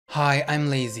Hi, I'm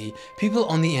lazy. People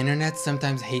on the internet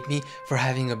sometimes hate me for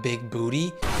having a big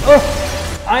booty.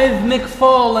 Oh, I've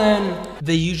McFallen.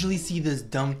 They usually see this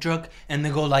dump truck and they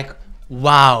go like,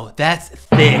 wow, that's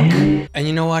thick. And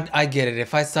you know what? I get it.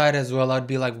 If I saw it as well, I'd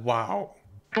be like, wow.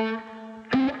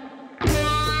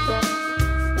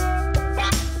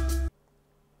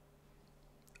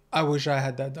 I wish I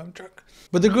had that dump truck.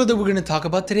 But the girl that we're gonna talk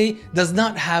about today does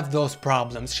not have those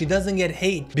problems. She doesn't get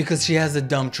hate because she has a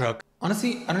dump truck.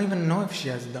 Honestly, I don't even know if she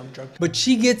has a dump truck. But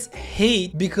she gets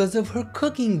hate because of her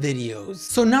cooking videos.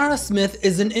 So Nara Smith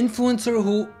is an influencer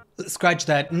who, scratch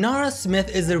that, Nara Smith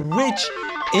is a rich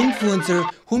influencer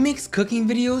who makes cooking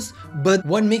videos, but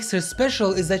what makes her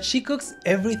special is that she cooks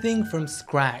everything from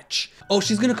scratch. Oh,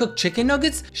 she's gonna cook chicken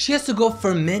nuggets? She has to go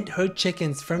ferment her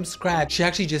chickens from scratch. She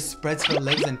actually just spreads her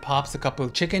legs and pops a couple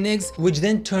of chicken eggs, which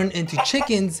then turn into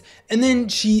chickens, and then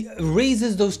she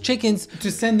raises those chickens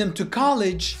to send them to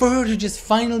college for her to just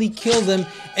finally kill them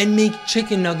and make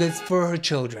chicken nuggets for her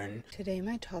children. Today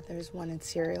my toddlers wanted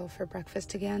cereal for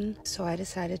breakfast again, so I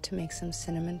decided to make some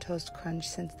cinnamon toast crunch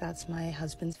since that's my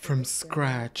husband's From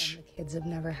scratch. and the kids have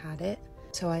never had it.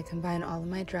 So I combine all of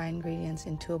my dry ingredients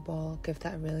into a bowl, give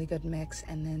that a really good mix,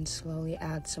 and then slowly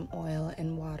add some oil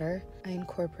and water. I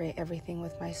incorporate everything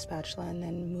with my spatula and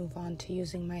then move on to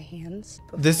using my hands.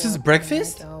 This is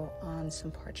breakfast? Dough on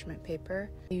some parchment paper.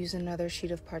 I use another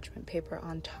sheet of parchment paper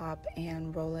on top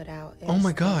and roll it out Oh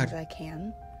my God. as I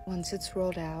can. Once it's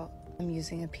rolled out, I'm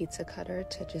using a pizza cutter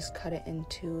to just cut it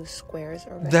into squares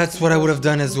or That's what I would have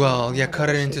done as well. Yeah, cut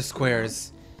it into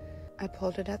squares. I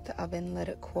pulled it at the oven, let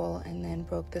it cool, and then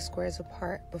broke the squares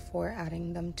apart before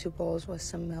adding them to bowls with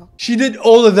some milk. She did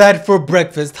all of that for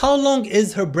breakfast. How long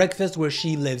is her breakfast where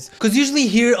she lives? Because usually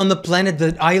here on the planet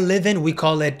that I live in, we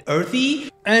call it earthy.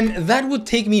 And that would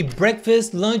take me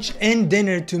breakfast, lunch, and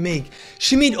dinner to make.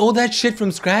 She made all that shit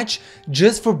from scratch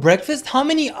just for breakfast? How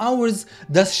many hours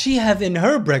does she have in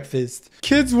her breakfast?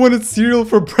 Kids wanted cereal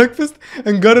for breakfast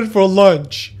and got it for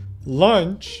lunch.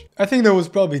 Lunch? I think that was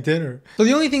probably dinner. So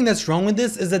the only thing that's wrong with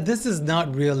this is that this is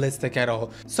not realistic at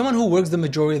all. Someone who works the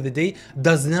majority of the day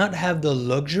does not have the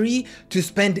luxury to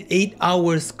spend 8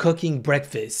 hours cooking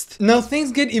breakfast. Now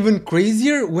things get even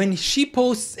crazier when she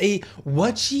posts a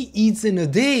what she eats in a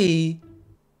day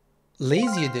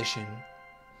lazy edition.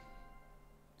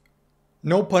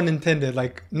 No pun intended,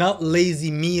 like not lazy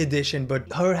me edition, but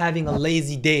her having a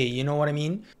lazy day, you know what I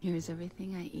mean? Here's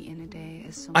everything I eat in a day.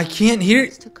 As I can't hear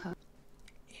it.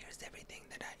 Here's everything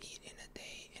that I eat in a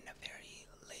day, in a very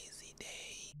lazy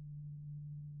day.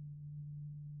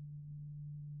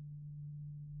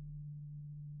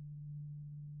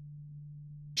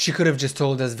 She could have just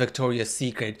told us Victoria's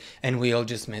Secret and we all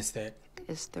just missed it.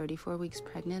 Is 34 weeks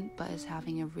pregnant, but is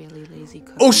having a really lazy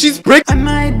cooking Oh, she's day. pregnant! I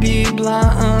might be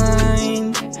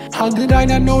blind. How did I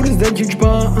not notice that huge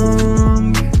bump?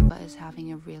 But is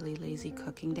having a really lazy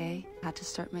cooking day. Had to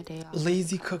start my day off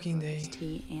Lazy with cooking day.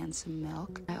 tea and some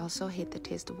milk. I also hate the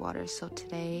taste of water, so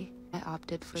today I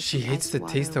opted for She some hates iced the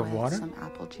taste of with water? some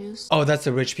apple juice. Oh, that's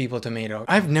a rich people tomato.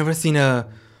 I've never seen a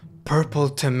purple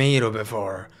tomato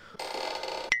before.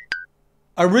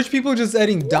 Are rich people just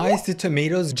adding dyes to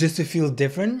tomatoes just to feel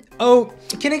different? Oh,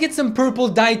 can I get some purple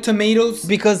dyed tomatoes?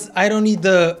 Because I don't need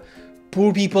the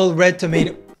poor people red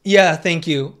tomato. Yeah, thank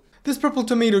you. This purple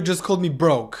tomato just called me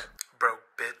broke. Broke,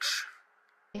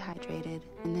 bitch. Hydrated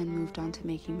and then moved on to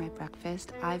making my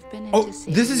breakfast. I've been into Oh, this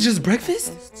is savory just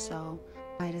breakfast? so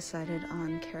I decided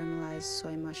on caramelized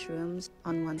soy mushrooms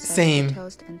on one side Same. of the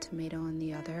toast and tomato on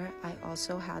the other. I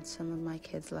also had some of my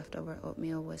kids' leftover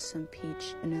oatmeal with some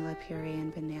peach, vanilla puree,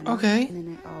 and banana. Okay. And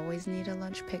then I always need a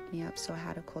lunch pick-me-up, so I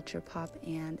had a culture pop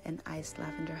and an iced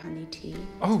lavender honey tea.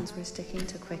 Oh. Since we're sticking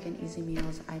to quick and easy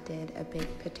meals, I did a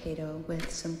baked potato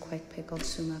with some quick pickled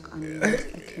sumac onions,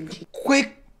 a kimchi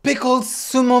Quick pickled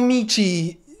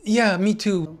sumomichi. Yeah, me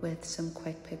too. with some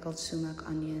quick pickled sumac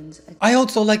onions. I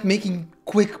also like making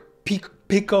quick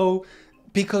pico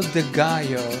de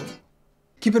gallo.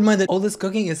 Keep in mind that all this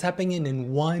cooking is happening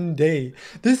in one day.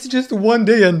 This is just one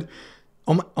day and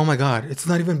oh my god, it's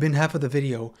not even been half of the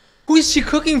video. Who is she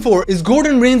cooking for? Is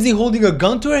Gordon Ramsay holding a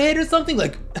gun to her head or something?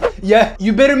 Like, yeah,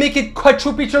 you better make it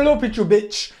quattro picholo pichu,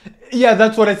 bitch. Yeah,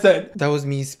 that's what I said. That was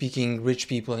me speaking rich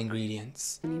people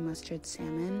ingredients. Honey mustard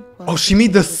salmon. Oh, she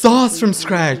made the sauce from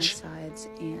scratch. Sides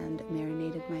and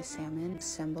marinated my salmon.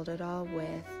 Assembled it all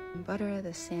with butter,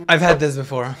 the salmon. I've had this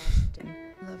before.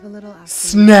 Love a little afternoon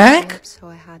Snack? dip, so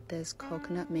I had this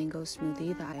coconut mango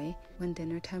smoothie that when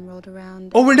dinner time rolled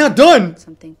around. Oh, we're not done.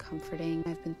 Something comforting.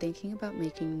 I've been thinking about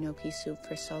making gnocchi soup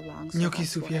for so long. So Gnocchi that's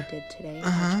soup, what yeah. I did today.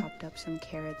 Uh-huh. I chopped up some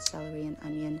carrots, celery, and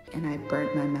onion, and I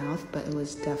burnt my mouth, but it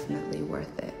was definitely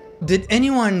worth it. Did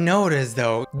anyone notice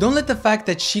though? Don't let the fact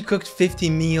that she cooked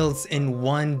 50 meals in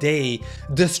one day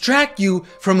distract you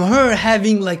from her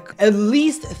having like at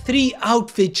least 3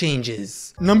 outfit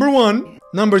changes. Number 1,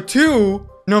 number 2,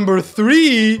 number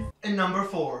 3, and number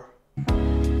 4.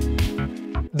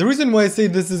 The reason why I say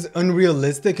this is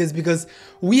unrealistic is because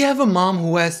we have a mom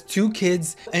who has 2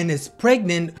 kids and is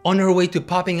pregnant on her way to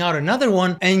popping out another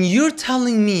one, and you're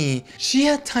telling me she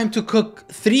had time to cook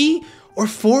 3 or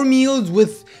 4 meals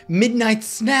with midnight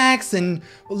snacks and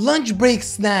lunch break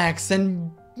snacks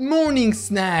and morning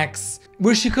snacks,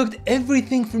 where she cooked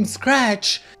everything from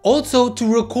scratch, also to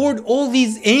record all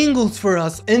these angles for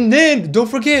us. And then don't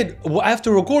forget,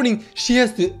 after recording, she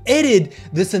has to edit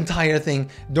this entire thing.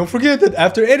 Don't forget that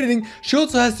after editing, she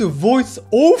also has to voice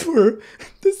over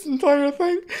this entire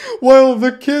thing while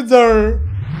the kids are...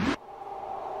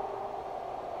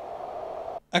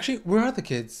 Actually, where are the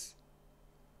kids?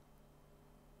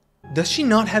 Does she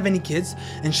not have any kids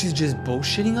and she's just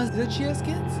bullshitting us that she has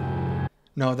kids?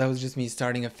 No, that was just me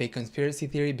starting a fake conspiracy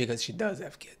theory because she does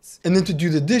have kids. And then to do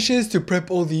the dishes, to prep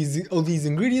all these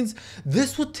ingredients,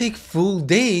 this would take full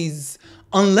days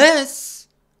unless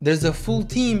there's a full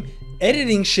team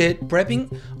editing shit,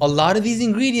 prepping a lot of these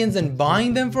ingredients and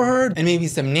buying them for her, and maybe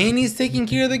some nannies taking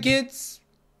care of the kids.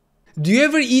 Do you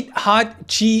ever eat hot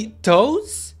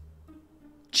Cheetos?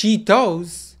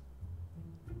 Cheetos?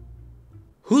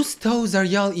 Whose toes are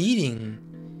y'all eating?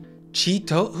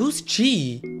 Cheeto? Who's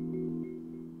Chi?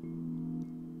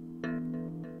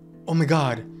 Oh my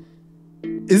god.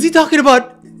 Is he talking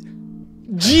about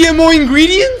GMO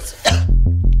ingredients?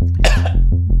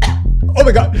 Oh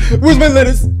my god. Where's my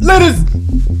lettuce? Lettuce!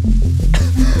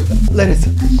 Lettuce.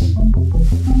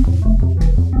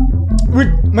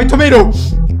 Where, my tomato?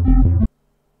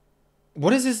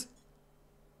 What is this?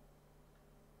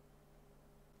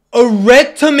 A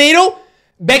red tomato?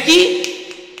 Becky?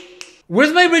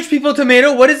 Where's my rich people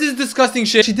tomato? What is this disgusting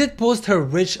shit? She did post her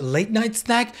rich late night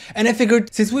snack, and I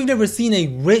figured since we've never seen a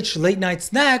rich late night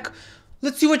snack,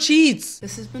 let's see what she eats.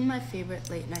 This has been my favorite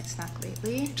late night snack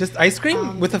lately. Just ice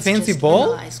cream with a fancy just bowl?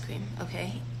 Vanilla ice cream,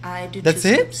 okay. I do That's 2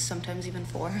 it? scoops, sometimes even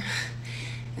 4.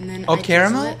 And then I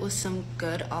caramel? drizzle it with some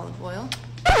good olive oil.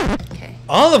 Okay.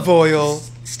 Olive oil?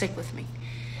 Stick with me.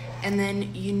 And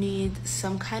then you need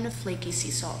some kind of flaky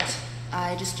sea salt.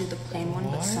 I just do the plain one,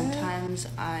 but sometimes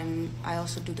I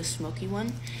also do the smoky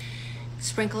one.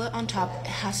 Sprinkle it on top. It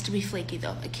has to be flaky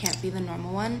though. It can't be the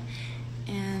normal one.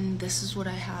 And this is what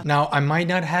I have. Now, I might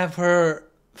not have her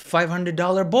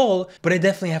 $500 bowl, but I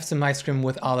definitely have some ice cream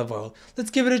with olive oil. Let's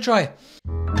give it a try.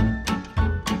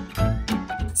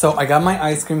 So I got my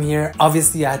ice cream here.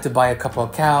 Obviously, I had to buy a couple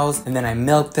of cows and then I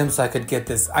milked them so I could get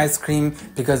this ice cream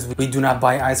because we do not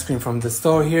buy ice cream from the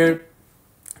store here.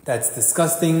 That's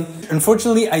disgusting.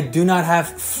 Unfortunately, I do not have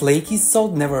flaky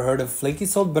salt. Never heard of flaky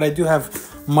salt, but I do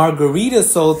have margarita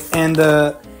salt and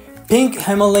pink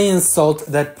Himalayan salt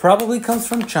that probably comes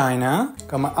from China.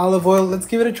 Got my olive oil. Let's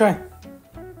give it a try.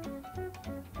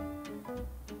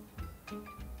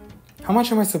 How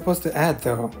much am I supposed to add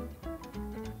though?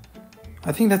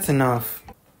 I think that's enough.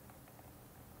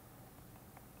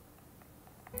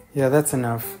 Yeah, that's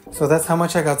enough. So that's how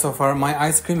much I got so far. My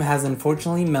ice cream has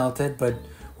unfortunately melted, but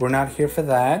we're not here for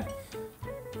that.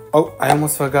 Oh, I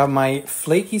almost forgot my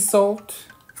flaky salt.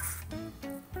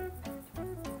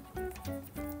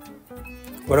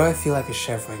 Why do I feel like a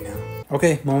chef right now?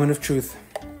 Okay, moment of truth.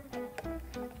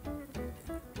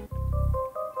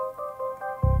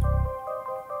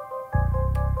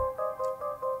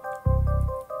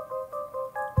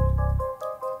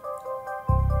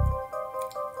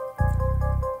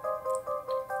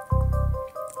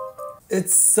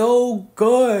 It's so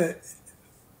good.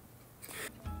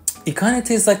 It kind of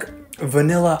tastes like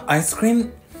vanilla ice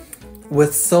cream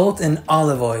with salt and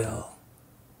olive oil.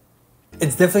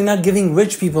 It's definitely not giving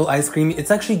rich people ice cream. It's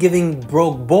actually giving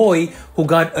broke boy who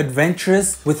got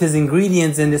adventurous with his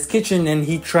ingredients in his kitchen and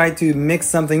he tried to mix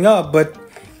something up but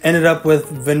ended up with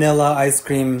vanilla ice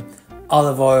cream,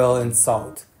 olive oil, and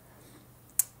salt.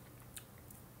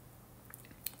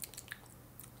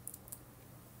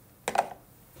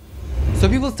 So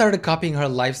people started copying her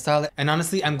lifestyle, and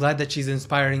honestly, I'm glad that she's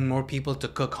inspiring more people to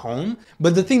cook home.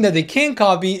 But the thing that they can't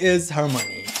copy is her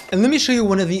money. And let me show you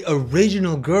one of the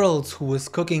original girls who was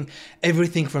cooking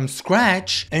everything from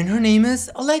scratch, and her name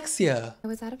is Alexia. I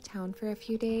was out of town for a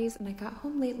few days and I got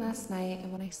home late last night,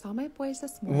 and when I saw my boys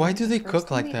this morning, Why do they the first cook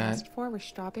thing like they that? asked for were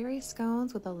strawberry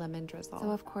scones with a lemon drizzle. So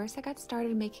of course I got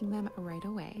started making them right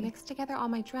away. Mixed together all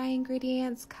my dry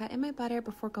ingredients, cut in my butter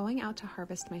before going out to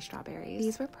harvest my strawberries.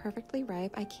 These were perfectly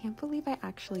ripe. I can't believe I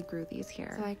actually grew these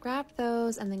here. So I grabbed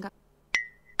those and then got...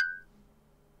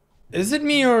 Is it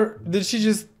me or did she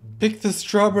just pick the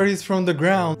strawberries from the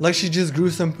ground like she just grew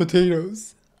some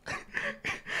potatoes?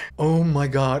 Oh my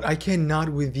god, I cannot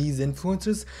with these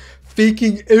influencers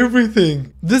faking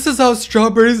everything. This is how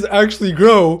strawberries actually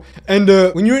grow. And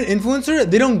when you're an influencer,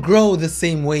 they don't grow the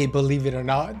same way, believe it or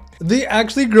not. They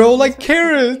actually grow like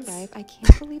carrots. Guys, I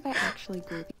can't believe I actually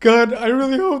grew these. God, I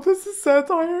really hope this is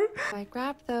satire. So I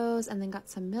grabbed those and then got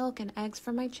some milk and eggs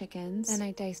for my chickens. Then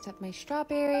I diced up my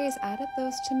strawberries, added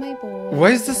those to my bowl. Why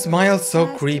is the smile so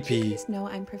Did creepy? you guys know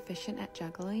I'm proficient at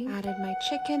juggling? Added my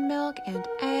chicken milk and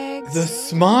eggs. The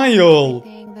smile.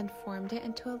 Then formed it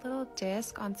into a little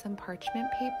disc on some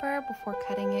parchment paper before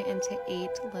cutting it into 8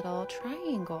 little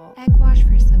triangles. Egg wash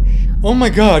for some shine. Oh my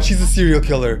god, she's a serial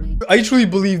killer. I truly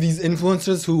believe these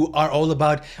influencers who are all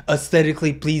about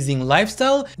aesthetically pleasing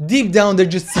lifestyle, deep down they're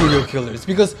just serial killers,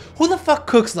 because who the fuck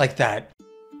cooks like that?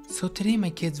 So today my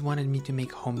kids wanted me to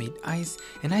make homemade ice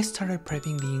and I started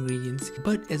prepping the ingredients,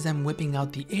 but as I'm whipping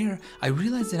out the air, I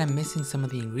realized that I'm missing some of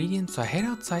the ingredients, so I head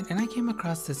outside and I came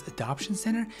across this adoption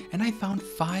center and I found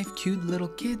 5 cute little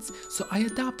kids, so I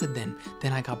adopted them.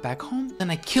 Then I got back home,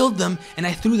 then I killed them and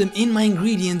I threw them in my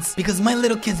ingredients because my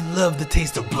little kids love the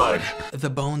taste of blood. The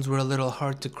bones were a little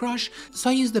hard to crush, so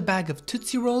I used a bag of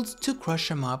Tootsie Rolls to crush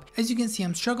them up. As you can see,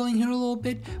 I'm struggling here a little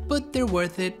bit, but they're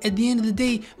worth it. At the end of the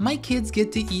day, my kids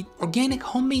get to eat organic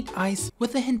homemade ice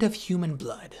with a hint of human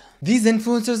blood. These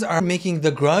influencers are making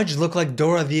The Grudge look like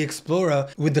Dora the Explorer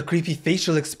with the creepy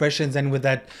facial expressions and with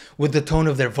the tone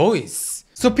of their voice.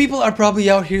 So people are probably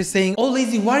out here saying, "Oh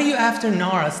Lazy, why are you after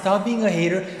Nara? Stop being a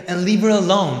hater and leave her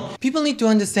alone." People need to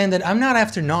understand that I'm not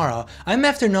after Nara. I'm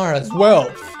after Nara's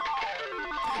wealth.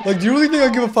 Like, do you really think I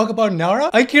give a fuck about Nara?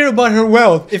 I care about her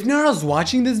wealth. If Nara's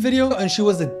watching this video and she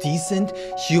was a decent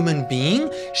human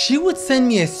being, she would send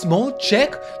me a small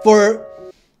check for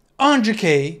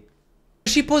 100K.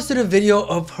 She posted a video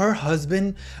of her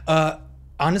husband.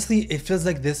 Honestly, it feels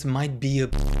like this might be a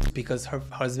because her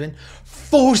husband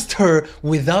forced her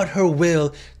without her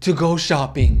will to go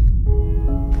shopping.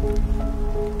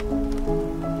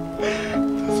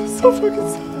 This is so fucking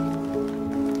sad.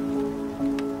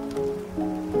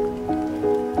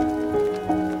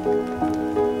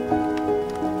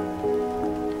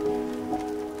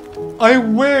 I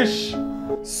wish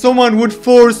someone would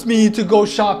force me to go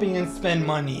shopping and spend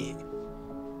money.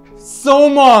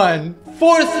 Someone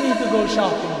force me to go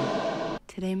shopping.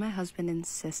 Today my husband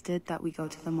insisted that we go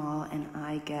to the mall and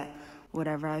I get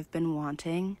whatever I've been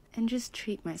wanting and just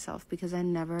treat myself because I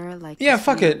never like to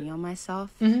spend money on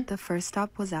myself. The first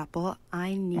stop was Apple.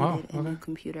 I needed a new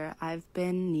computer. I've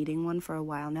been needing one for a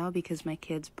while now because my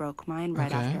kids broke mine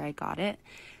right after I got it.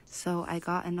 So I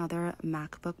got another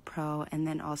MacBook Pro and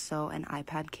then also an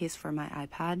iPad case for my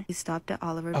iPad. We stopped at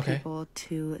Oliver People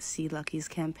to see Lucky's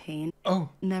campaign.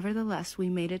 Nevertheless, we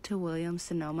made it to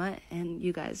Williams-Sonoma, and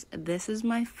you guys, this is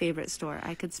my favorite store.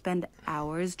 I could spend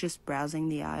hours just browsing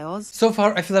the aisles. So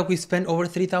far, I feel like we spent over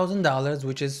 $3,000,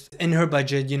 which is in her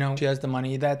budget, you know, she has the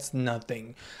money, that's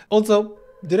nothing. Also,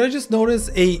 did I just notice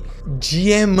a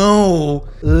GMO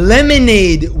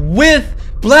lemonade with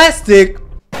plastic?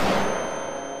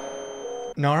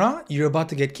 Nara, you're about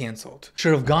to get canceled.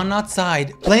 Should have gone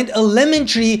outside, plant a lemon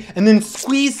tree, and then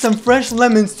squeeze some fresh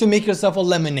lemons to make yourself a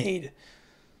lemonade.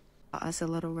 As a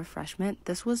little refreshment,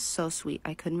 this was so sweet.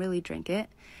 I couldn't really drink it.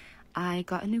 I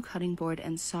got a new cutting board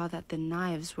and saw that the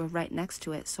knives were right next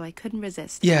to it, so I couldn't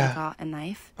resist. I got a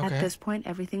knife. At this point,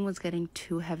 everything was getting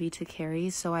too heavy to carry,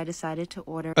 so I decided to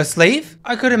order a slave.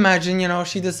 I could imagine, you know,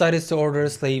 she decided to order a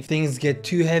slave. Things get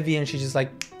too heavy and she just like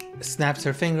snaps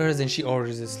her fingers and she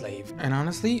orders a slave. And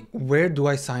honestly, where do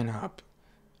I sign up?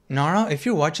 Nara, if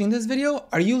you're watching this video,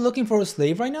 are you looking for a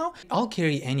slave right now? I'll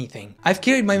carry anything. I've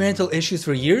carried my mental issues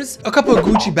for years. A couple of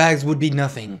Gucci bags would be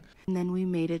nothing. And then we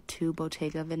made it to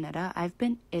Bottega Veneta. I've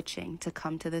been itching to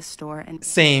come to this store and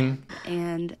same.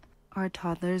 And our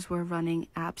toddlers were running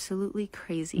absolutely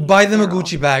crazy. Buy them a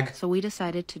Gucci bag. So we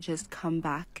decided to just come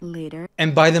back later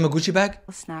and buy them a Gucci bag,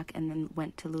 snack, and then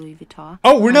went to Louis Vuitton.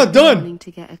 Oh, we're not done. I've been wanting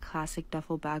to get a classic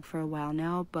duffel bag for a while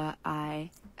now, but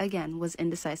I again was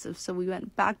indecisive, so we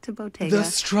went back to Bottega. The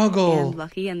struggle. And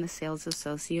Lucky and the sales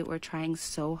associate were trying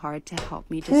so hard to help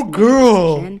me just poor make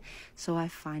girl. a decision. So I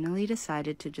finally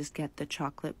decided to just get the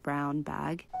chocolate brown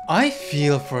bag. I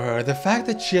feel for her. The fact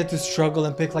that she had to struggle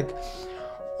and pick like,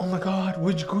 oh my god,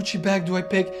 which Gucci bag do I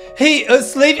pick? Hey,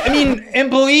 slave,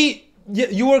 employee, Yeah,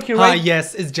 you work here, right?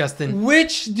 Yes, it's Justin.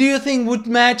 Which do you think would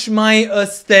match my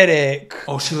aesthetic?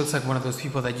 Oh, she looks like one of those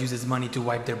people that uses money to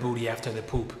wipe their booty after they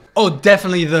poop. Oh,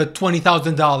 definitely the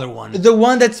 $20,000 one. The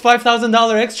one that's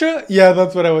 $5,000 extra? Yeah,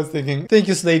 that's what I was thinking. Thank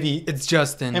you, Slavey. It's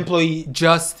Justin. Employee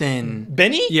Justin.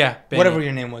 Benny? Yeah, Benny. Whatever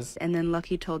your name was. And then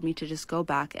Lucky told me to just go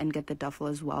back and get the duffel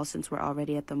as well since we're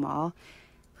already at the mall.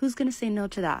 Who's gonna say no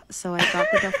to that? So I got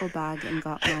the duffel bag and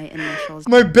got my initials.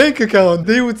 My bank account,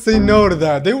 they would say no to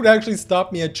that. They would actually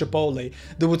stop me at Chipotle.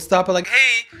 They would stop at like,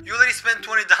 hey, you already spent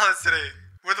 $20 today.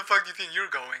 Where the fuck do you think you're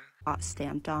going?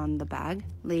 Stamped on the bag.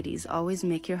 Ladies, always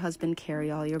make your husband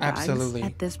carry all your bags. Absolutely.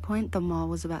 At this point, the mall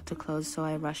was about to close, so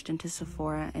I rushed into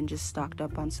Sephora and just stocked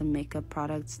up on some makeup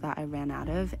products that I ran out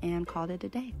of and called it a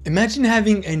day. Imagine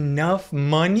having enough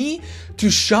money to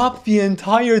shop the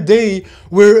entire day,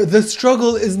 where the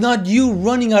struggle is not you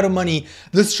running out of money.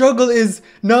 The struggle is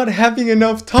not having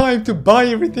enough time to buy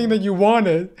everything that you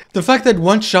wanted. The fact that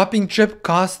one shopping trip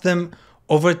cost them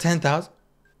over $10,000.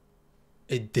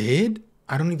 It did?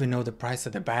 I don't even know the price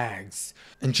of the bags.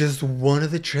 And just one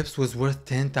of the trips was worth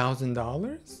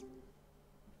 $10,000?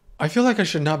 I feel like I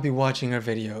should not be watching her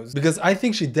videos because I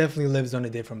think she definitely lives on a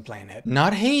different planet.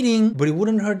 Not hating, but it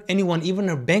wouldn't hurt anyone, even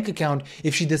her bank account,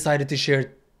 if she decided to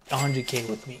share 100K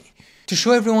with me. To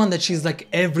show everyone that she's like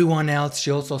everyone else,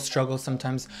 she also struggles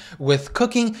sometimes with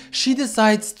cooking. She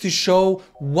decides to show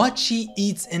what she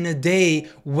eats in a day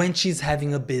when she's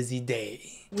having a busy day.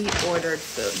 We ordered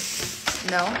food.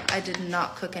 No, I did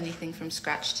not cook anything from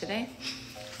scratch today.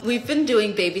 We've been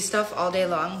doing baby stuff all day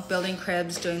long, building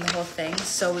cribs, doing the whole thing.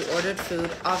 So we ordered food.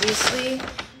 Obviously,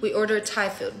 we ordered Thai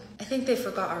food. I think they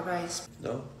forgot our rice.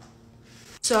 No.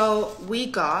 So we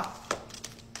got...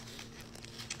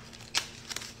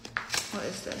 What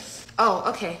is this? Oh,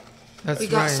 okay. We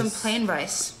got some plain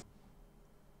rice.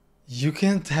 You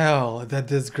can tell that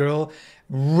this girl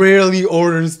rarely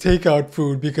orders takeout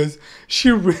food because she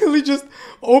really just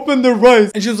opened the rice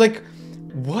and she was like,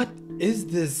 what is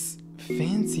this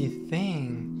fancy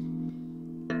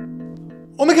thing?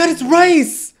 Oh my god, it's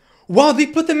rice! Wow, they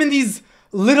put them in these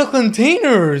little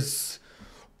containers.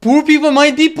 Poor people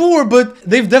might be poor, but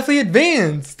they've definitely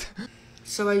advanced.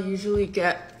 So I usually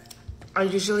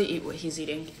eat what he's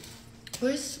eating.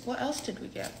 What else did we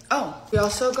get? Oh, we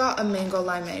also got a mango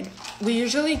limeade. We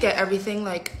usually get everything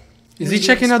like... Is he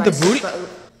checking out the booty?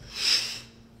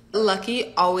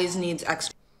 Lucky always needs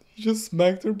extra. He just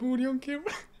smacked her booty on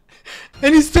camera.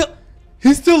 And he's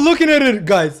still looking at it.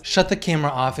 Guys, shut the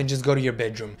camera off and just go to your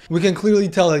bedroom. We can clearly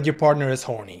tell that your partner is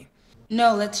horny.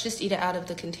 No, let's just eat it out of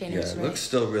the containers, Yeah, it looks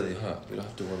still really hot. We don't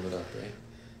have to warm it up, right?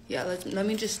 Yeah, let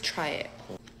me just try it.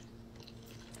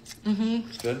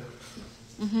 It's good?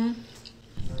 I'm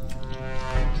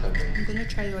gonna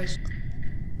try yours.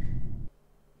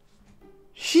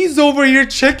 He's over here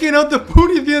checking out the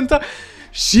booty the entire...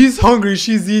 She's hungry,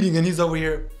 she's eating, and he's over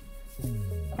here.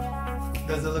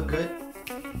 Does it look good?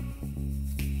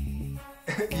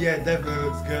 Yeah, it definitely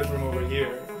looks good from over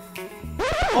here.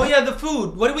 Oh yeah, the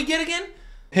food. What did we get again?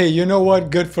 Hey, you know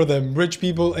what? Good for them. Rich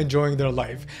people enjoying their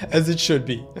life, as it should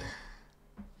be.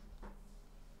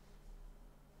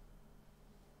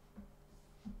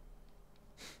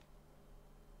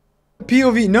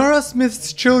 POV, Nara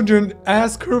Smith's children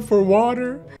ask her for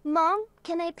water. Mom,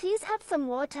 can I please have some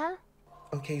water?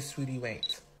 Okay, sweetie,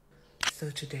 wait. So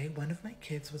today, one of my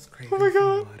kids was craving Oh my some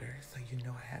God. water, so you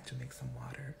know I had to make some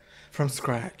water. From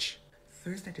scratch.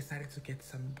 First, I decided to get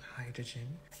some hydrogen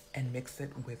and mix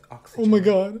it with oxygen. Oh my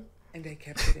god. And I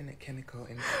kept it in a chemical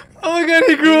environment. Oh my god,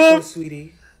 he grew Here you go, up.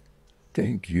 sweetie.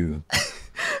 Thank you.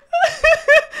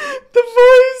 The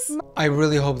voice. I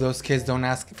really hope those kids don't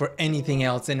ask for anything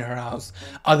else in her house.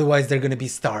 Otherwise, they're gonna be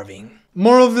starving.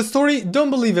 Moral of the story, don't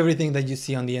believe everything that you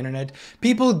see on the internet.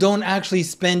 People don't actually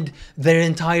spend their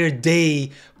entire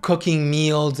day cooking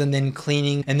meals and then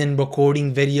cleaning and then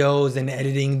recording videos and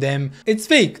editing them. It's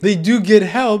fake. They do get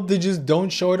help, they just don't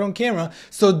show it on camera.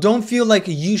 So don't feel like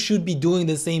you should be doing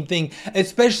the same thing,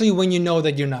 especially when you know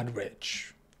that you're not rich.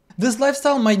 This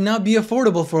lifestyle might not be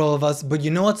affordable for all of us, but you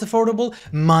know what's affordable?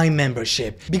 My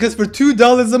membership. Because for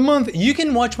 $2 a month, you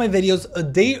can watch my videos a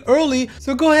day early.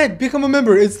 So go ahead, become a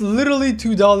member. It's literally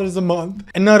 $2 a month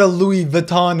and not a Louis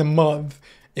Vuitton a month.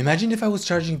 Imagine if I was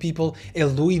charging people a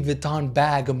Louis Vuitton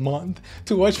bag a month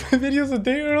to watch my videos a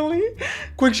day early.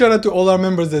 Quick shout out to all our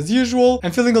members as usual.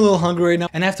 I'm feeling a little hungry right now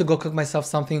and I have to go cook myself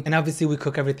something. And obviously we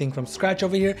cook everything from scratch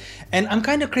over here. And I'm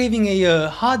kind of craving a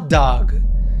hot dog.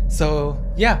 So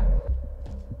yeah,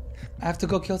 I have to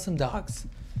go kill some dogs.